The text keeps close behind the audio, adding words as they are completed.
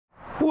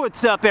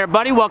What's up,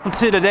 everybody? Welcome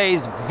to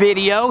today's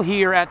video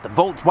here at the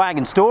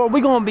Volkswagen store.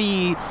 We're going to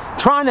be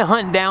trying to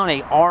hunt down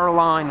a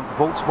R-Line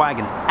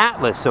Volkswagen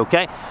Atlas,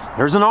 okay?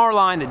 There's an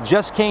R-Line that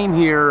just came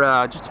here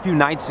just a few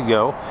nights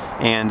ago,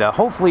 and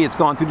hopefully it's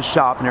gone through the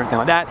shop and everything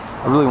like that.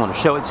 I really want to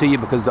show it to you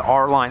because the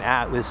R-Line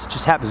Atlas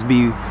just happens to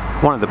be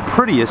one of the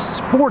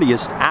prettiest,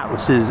 sportiest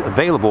Atlases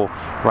available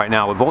right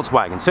now with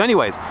Volkswagen. So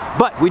anyways,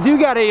 but we do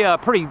got a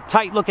pretty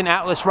tight-looking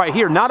Atlas right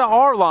here. Not an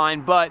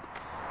R-Line, but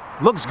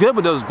looks good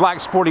with those black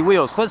sporty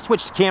wheels. So let's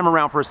switch the camera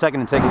around for a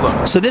second and take a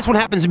look. So this one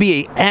happens to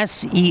be a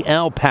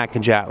SEL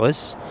package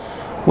Atlas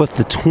with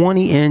the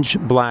 20-inch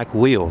black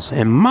wheels.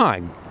 And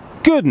my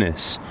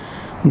goodness,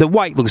 the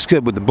white looks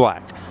good with the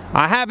black.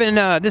 I haven't,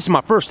 this is my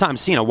first time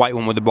seeing a white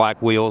one with the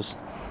black wheels.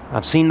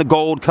 I've seen the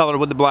gold color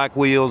with the black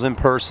wheels in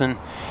person.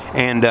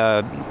 And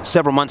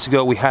several months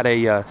ago we had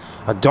a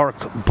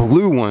dark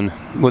blue one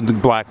with the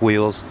black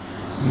wheels.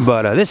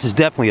 But this is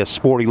definitely a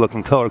sporty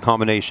looking color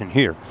combination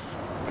here.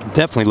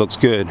 Definitely looks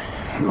good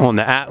on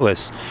the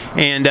Atlas,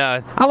 and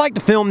I like to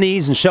film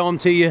these and show them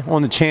to you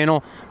on the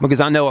channel because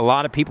I know a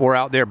lot of people are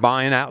out there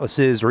buying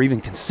Atlases or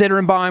even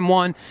considering buying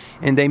one,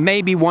 and they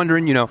may be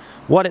wondering, you know,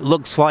 what it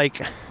looks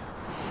like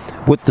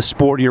with the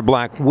sportier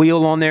black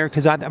wheel on there,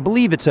 because I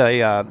believe it's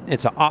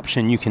an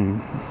option you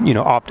can, you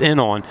know, opt in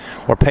on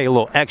or pay a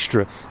little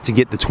extra to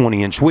get the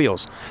 20-inch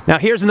wheels. Now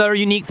here's another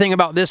unique thing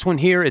about this one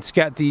here. It's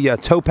got the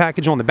tow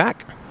package on the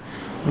back,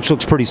 which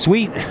looks pretty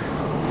sweet.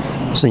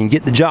 So you can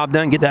get the job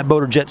done, get that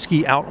boat or jet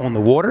ski out on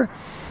the water.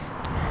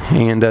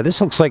 And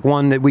this looks like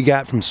one that we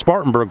got from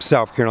Spartanburg,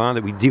 South Carolina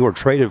that we dealer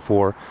traded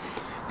for,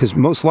 because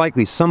most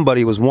likely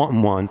somebody was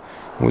wanting one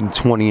with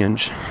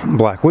 20-inch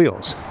black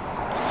wheels.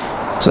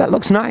 So that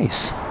looks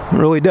nice. It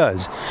really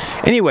does.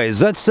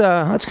 Anyways, let's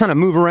kind of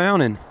move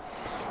around and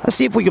let's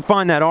see if we can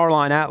find that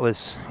R-Line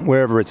Atlas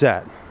wherever it's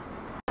at.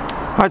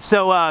 Alright,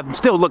 so I'm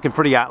still looking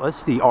for the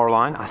Atlas, the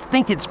R-Line. I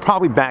think it's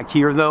probably back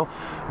here though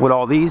with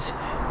all these.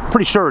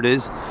 Pretty sure it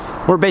is.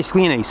 We're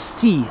basically in a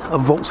sea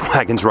of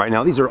Volkswagens right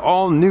now. These are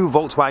all new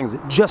Volkswagens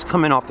that just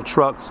come in off the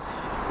trucks.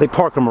 They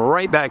park them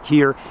right back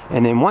here,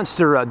 and then once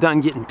they're done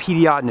getting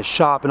PDI'd in the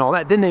shop and all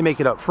that, then they make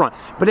it up front.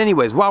 But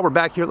anyways, while we're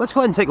back here, let's go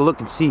ahead and take a look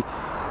and see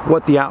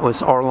what the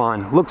Atlas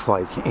R-Line looks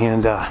like.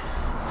 And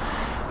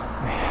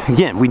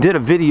again, we did a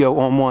video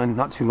on one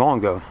not too long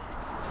ago,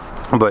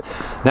 but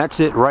that's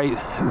it right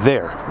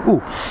there.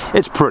 Ooh,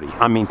 it's pretty.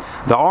 I mean,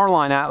 the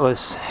R-Line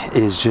Atlas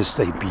is just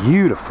a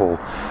beautiful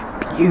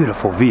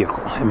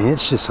vehicle. I mean,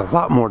 it's just a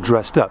lot more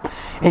dressed up.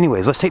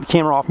 Anyways, let's take the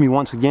camera off me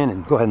once again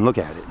and go ahead and look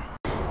at it.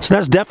 So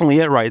that's definitely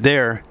it right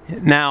there.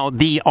 Now,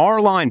 the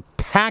R-Line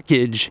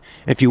package,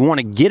 if you want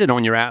to get it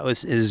on your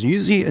Atlas, is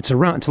usually it's a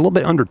little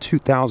bit under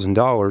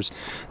 $2,000. I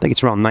think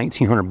it's around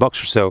 1,900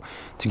 bucks or so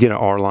to get an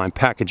R-Line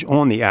package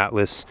on the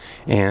Atlas.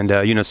 And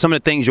you know, some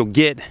of the things you'll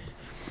get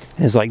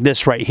is like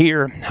this right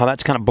here, how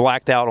that's kind of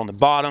blacked out on the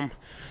bottom.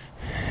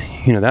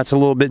 You know, that's a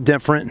little bit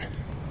different.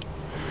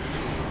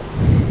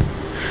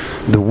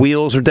 The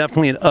wheels are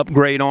definitely an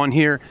upgrade on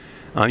here.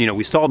 You know,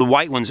 we saw the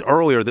white ones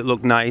earlier that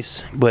looked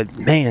nice, but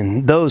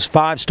man, those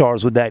 5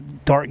 stars with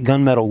that dark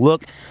gunmetal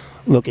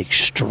look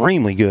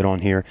extremely good on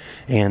here.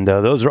 And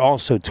those are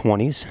also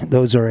 20s.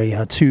 Those are a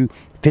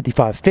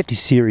 255/50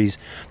 series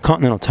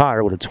Continental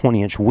tire with a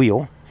 20-inch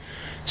wheel.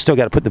 Still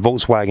got to put the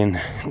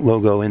Volkswagen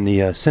logo in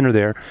the center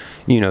there.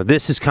 You know,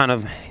 this is kind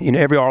of, you know,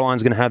 every R-Line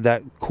is going to have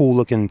that cool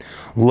looking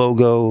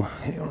logo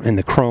in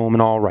the chrome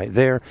and all right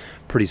there.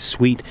 Pretty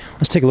sweet.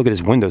 Let's take a look at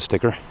his window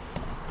sticker.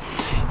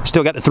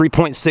 Still got the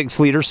 3.6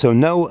 liter, so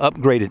no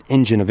upgraded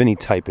engine of any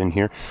type in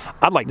here.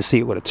 I'd like to see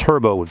it with a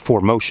turbo with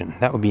 4Motion.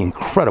 That would be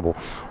incredible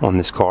on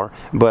this car.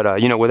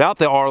 But you know, without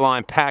the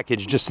R-Line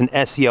package, just an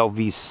SEL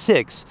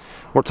V6,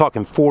 we're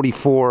talking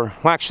 44.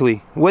 Well,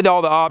 actually, with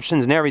all the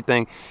options and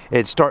everything,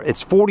 it's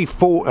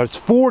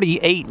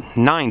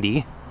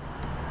 $48.90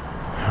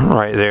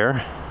 right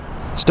there.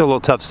 Still a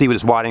little tough to see with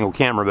this wide-angle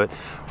camera, but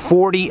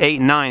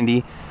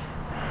 $48.90.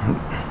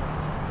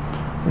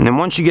 And then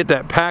once you get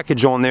that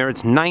package on there,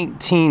 it's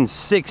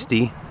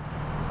 $19.60,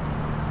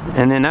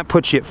 and then that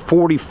puts you at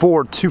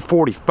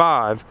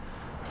 $44,245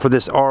 for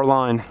this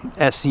R-Line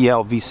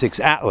SEL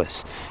V6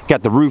 Atlas.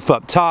 Got the roof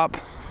up top,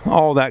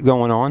 all that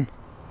going on.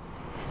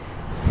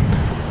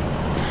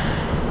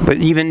 But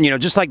even, you know,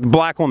 just like the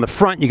black on the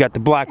front, you got the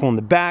black on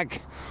the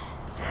back,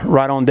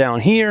 right on down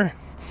here.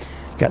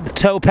 Got the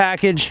tow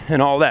package and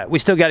all that. We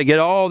still got to get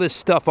all this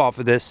stuff off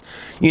of this.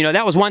 You know,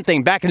 that was one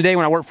thing back in the day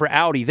when I worked for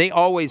Audi. They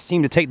always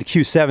seem to take the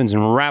Q7s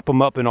and wrap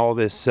them up in all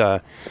this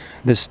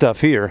this stuff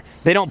here.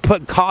 They don't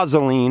put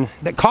Causaline.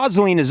 That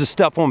Causaline is the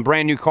stuff on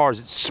brand new cars.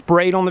 It's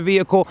sprayed on the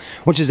vehicle,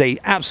 which is a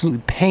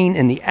absolute pain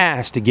in the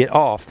ass to get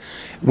off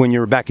when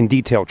you're back in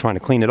detail trying to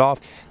clean it off.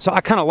 So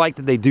I kind of like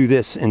that they do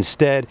this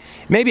instead.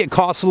 Maybe it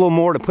costs a little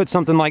more to put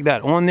something like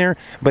that on there,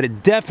 but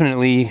it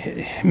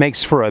definitely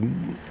makes for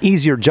an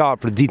easier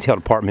job for the detail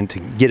department to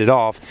get it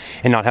off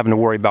and not having to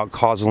worry about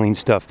Causaline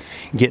stuff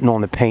getting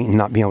on the paint and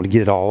not being able to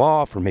get it all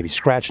off, or maybe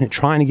scratching it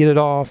trying to get it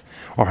off,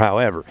 or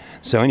however.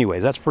 So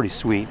anyways, that's pretty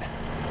sweet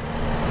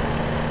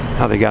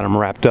how they got them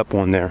wrapped up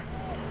on there.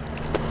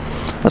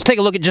 Let's take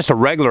a look at just a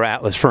regular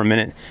Atlas for a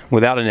minute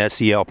without an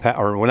SEL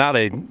or without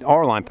an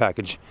R-line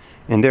package,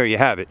 and there you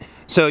have it.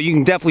 So you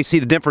can definitely see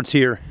the difference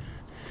here.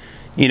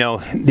 You know,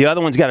 the other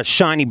one's got a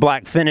shiny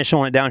black finish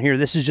on it down here.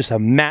 This is just a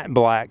matte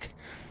black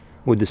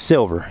with the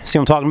silver. See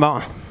what I'm talking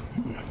about?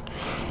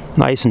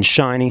 Nice and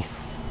shiny.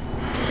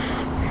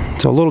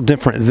 It's a little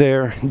different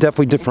there.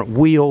 Definitely different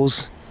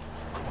wheels.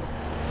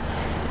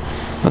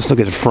 Let's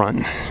look at the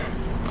front.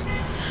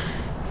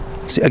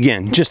 See,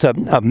 again, just a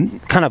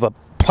kind of a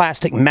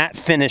plastic matte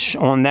finish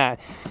on that.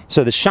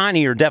 So the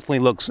shinier definitely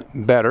looks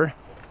better.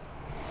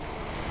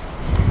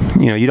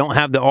 You know, you don't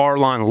have the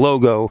R-line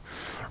logo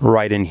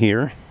right in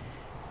here,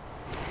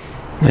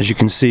 as you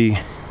can see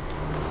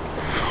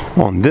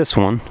on this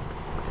one.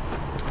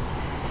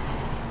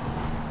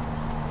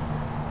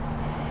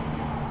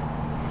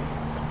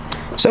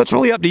 So it's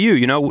really up to you,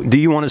 you know, do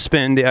you want to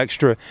spend the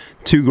extra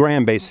 $2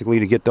 grand basically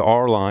to get the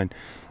R-line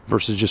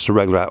versus just a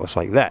regular Atlas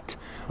like that.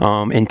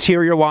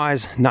 Interior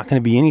wise, not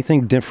going to be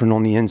anything different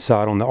on the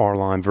inside on the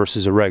R-line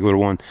versus a regular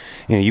one.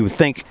 You know, you would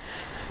think,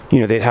 you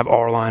know, they'd have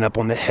R-line up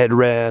on the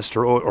headrest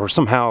or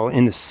somehow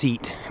in the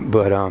seat,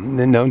 but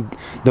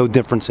no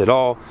difference at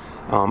all.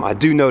 I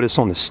do notice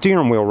on the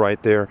steering wheel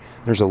right there,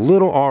 there's a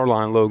little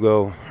R-line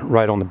logo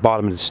right on the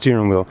bottom of the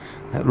steering wheel.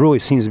 That really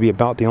seems to be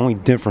about the only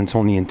difference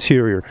on the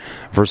interior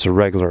versus a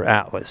regular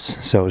Atlas.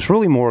 So it's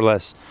really more or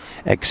less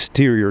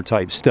exterior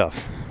type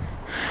stuff.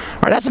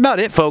 All right, that's about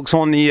it, folks,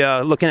 on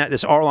the looking at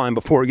this R-line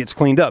before it gets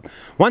cleaned up.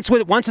 Once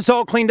it's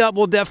all cleaned up,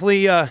 we'll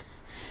definitely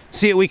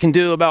see what we can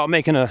do about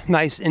making a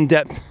nice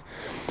in-depth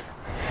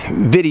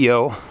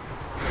video.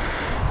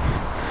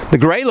 The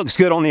gray looks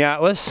good on the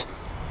Atlas.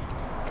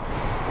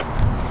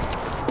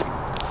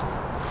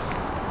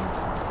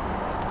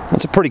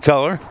 That's a pretty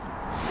color.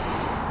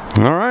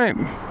 All right.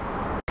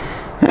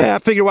 Yeah, I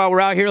figure while we're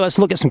out here, let's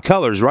look at some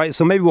colors, right?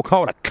 So maybe we'll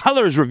call it a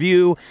colors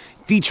review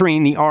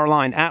featuring the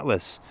R-line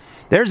Atlas.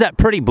 There's that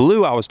pretty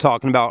blue I was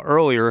talking about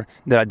earlier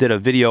that I did a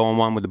video on,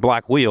 one with the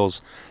black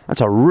wheels.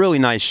 That's a really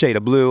nice shade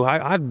of blue.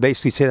 I'd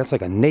basically say that's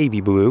like a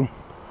navy blue.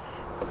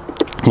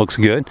 Looks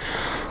good.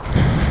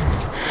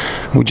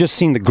 We just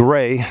seen the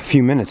gray a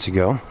few minutes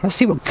ago. Let's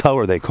see what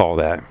color they call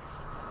that.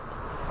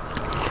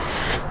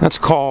 That's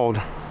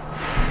called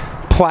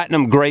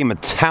platinum gray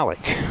metallic.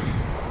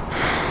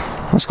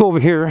 Let's go over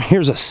here.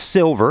 Here's a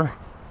silver.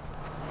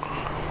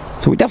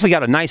 So we definitely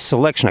got a nice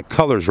selection of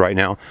colors right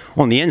now.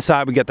 On the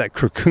inside, we got that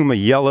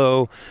curcuma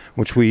yellow,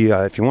 which we,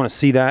 if you want to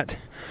see that,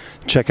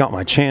 check out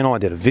my channel. I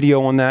did a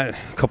video on that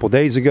a couple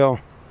days ago.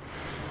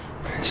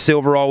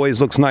 Silver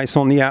always looks nice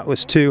on the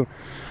Atlas too.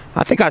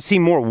 I think I see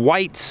more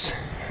whites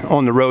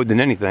on the road than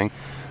anything.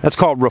 That's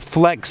called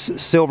Reflex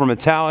Silver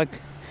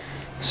Metallic.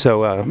 So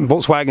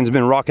Volkswagen's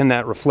been rocking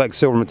that Reflex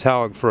Silver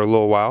Metallic for a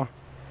little while.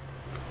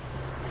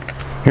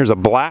 Here's a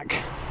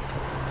black.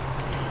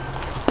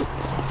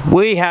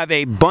 We have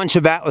a bunch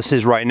of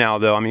Atlases right now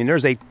though. I mean,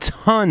 there's a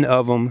ton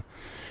of them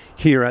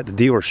here at the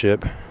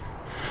dealership.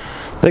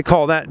 They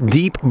call that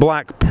Deep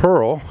Black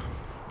Pearl,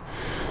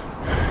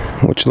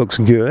 which looks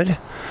good.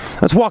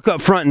 Let's walk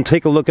up front and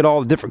take a look at all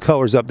the different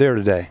colors up there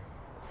today.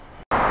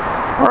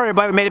 All right,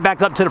 everybody, we made it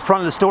back up to the front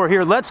of the store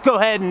here. Let's go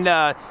ahead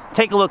and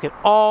take a look at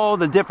all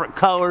the different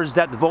colors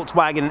that the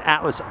Volkswagen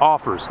Atlas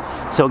offers.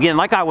 So again,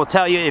 like I will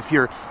tell you, if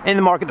you're in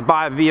the market to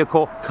buy a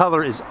vehicle,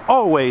 color is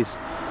always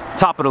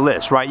top of the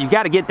list, right? You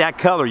got to get that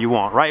color you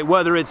want, right?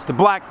 Whether it's the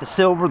black, the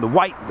silver, the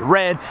white, the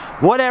red,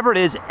 whatever it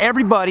is,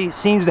 everybody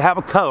seems to have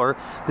a color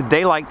that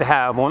they like to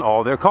have on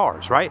all their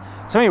cars, right?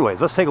 So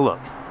anyways, let's take a look.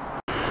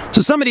 So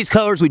some of these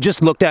colors we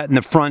just looked at in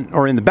the front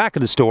or in the back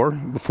of the store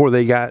before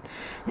they got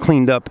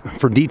cleaned up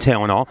for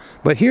detail and all.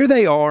 But here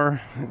they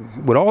are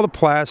with all the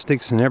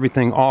plastics and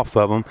everything off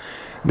of them.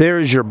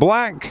 There's your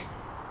black,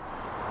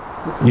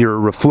 your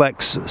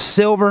Reflex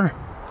silver.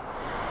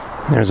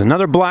 There's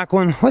another black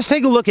one. Let's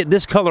take a look at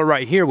this color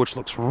right here, which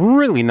looks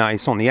really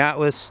nice on the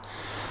Atlas.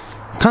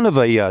 Kind of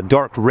a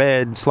dark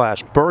red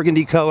slash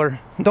burgundy color.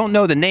 Don't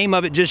know the name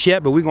of it just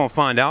yet, but we're going to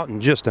find out in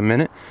just a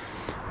minute.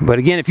 But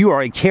again, if you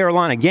are a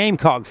Carolina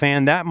Gamecock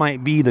fan, that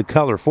might be the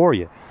color for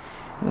you.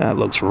 That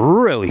looks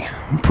really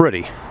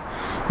pretty.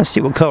 Let's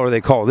see what color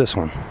they call this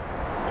one.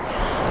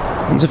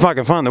 Let's see if I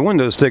can find the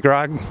window sticker.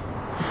 I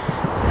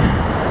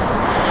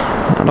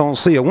don't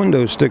see a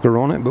window sticker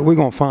on it, but we're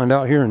going to find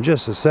out here in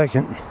just a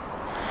second.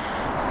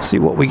 See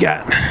what we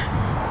got.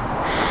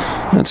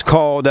 That's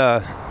called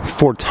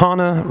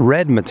Fortana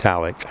Red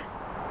Metallic.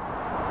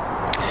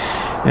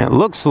 And it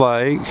looks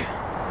like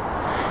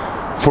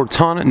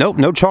Fortana, nope,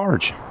 no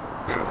charge.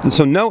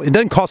 So no, it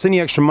doesn't cost any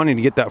extra money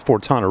to get that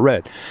Fortana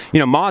Red. You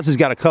know, Mazda's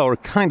got a color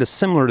kind of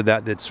similar to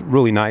that that's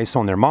really nice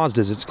on their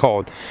Mazdas. It's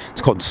called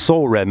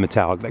Soul Red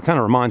Metallic. That kind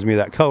of reminds me of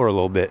that color a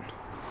little bit.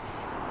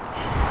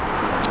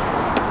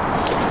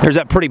 There's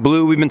that pretty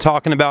blue we've been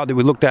talking about that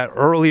we looked at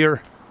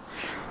earlier.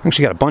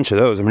 Actually got a bunch of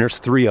those. I mean, there's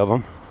 3 of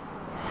them.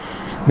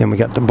 Then we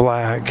got the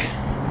black,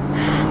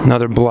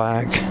 another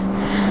black.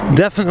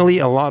 Definitely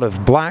a lot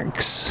of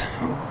blacks,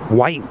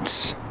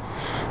 whites,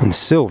 and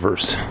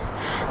silvers.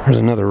 There's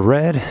another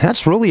red.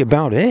 That's really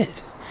about it.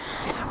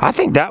 I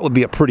think that would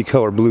be a pretty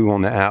color blue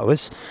on the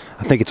Atlas.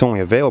 I think it's only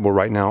available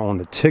right now on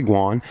the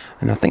Tiguan,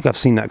 and I think I've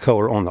seen that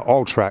color on the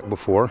All-Track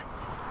before.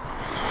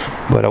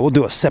 But we'll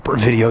do a separate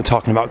video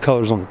talking about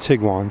colors on the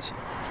Tiguans.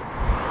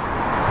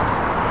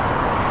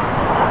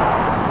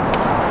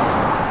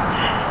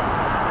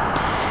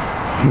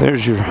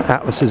 There's your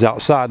Atlases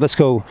outside. Let's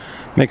go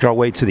make our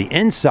way to the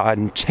inside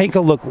and take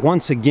a look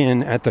once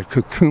again at the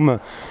Curcuma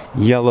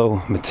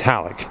Yellow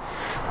Metallic,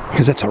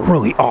 because that's a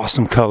really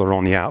awesome color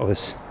on the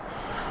Atlas.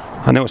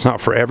 I know it's not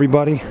for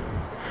everybody,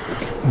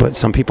 but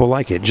some people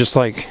like it. Just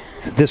like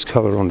this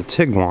color on the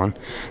Tiguan,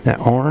 that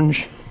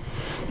orange,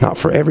 not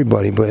for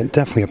everybody, but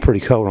definitely a pretty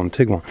color on the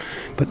Tiguan.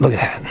 But look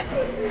at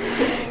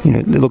that. You know,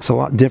 it looks a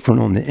lot different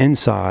on the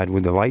inside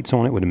with the lights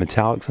on it, with the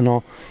metallics and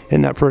all.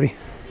 Isn't that pretty?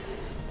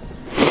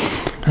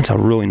 That's a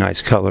really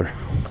nice color.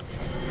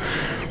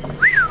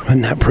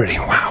 Isn't that pretty?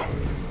 Wow.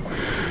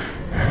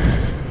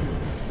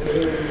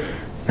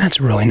 That's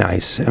really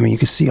nice. I mean, you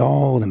can see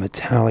all the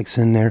metallics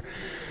in there.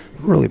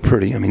 Really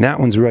pretty. I mean, that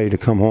one's ready to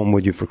come home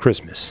with you for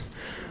Christmas.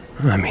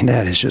 I mean,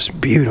 that is just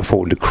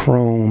beautiful. The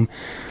chrome.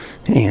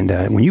 And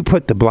when you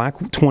put the black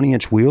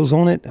 20-inch wheels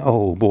on it,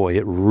 oh boy,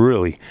 it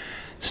really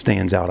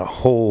stands out a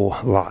whole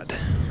lot.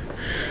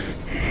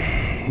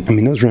 I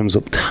mean, those rims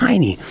look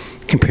tiny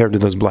compared to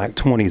those black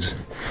 20s.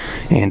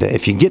 And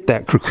if you get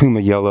that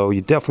Curcuma yellow, you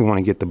definitely want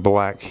to get the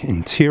black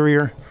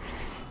interior.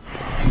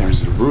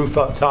 There's the roof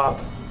up top.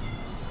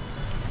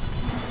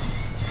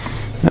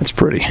 That's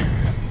pretty.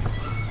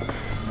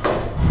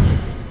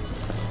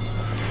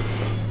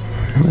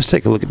 And let's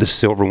take a look at the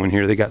silver one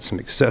here. They got some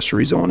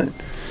accessories on it.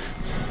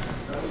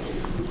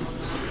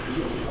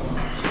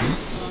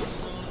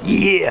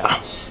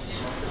 Yeah.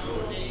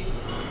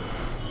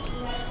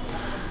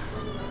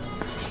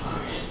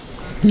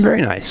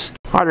 Very nice.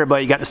 All right,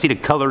 everybody, you got to see the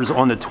colors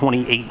on the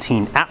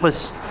 2018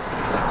 Atlas.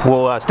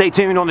 We'll stay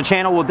tuned on the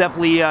channel. We'll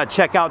definitely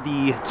check out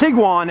the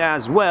Tiguan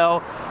as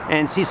well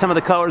and see some of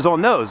the colors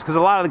on those, because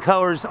a lot of the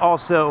colors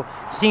also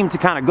seem to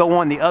kind of go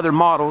on the other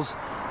models.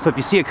 So if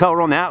you see a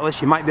color on the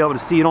Atlas, you might be able to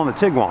see it on the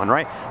Tiguan,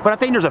 right? But I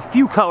think there's a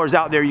few colors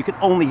out there you can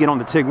only get on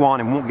the Tiguan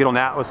and won't get on the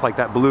Atlas, like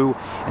that blue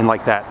and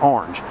like that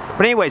orange.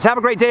 But anyways, have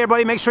a great day,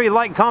 everybody. Make sure you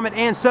like, comment,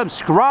 and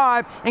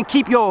subscribe, and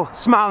keep your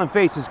smiling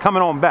faces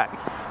coming on back.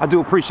 I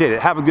do appreciate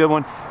it. Have a good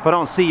one. If I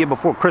don't see you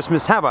before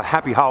Christmas, have a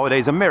happy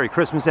holidays, a Merry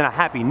Christmas, and a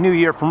Happy New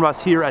Year from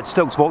us here at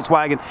Stokes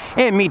Volkswagen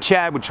and me,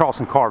 Chad, with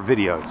Charleston Car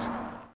Videos.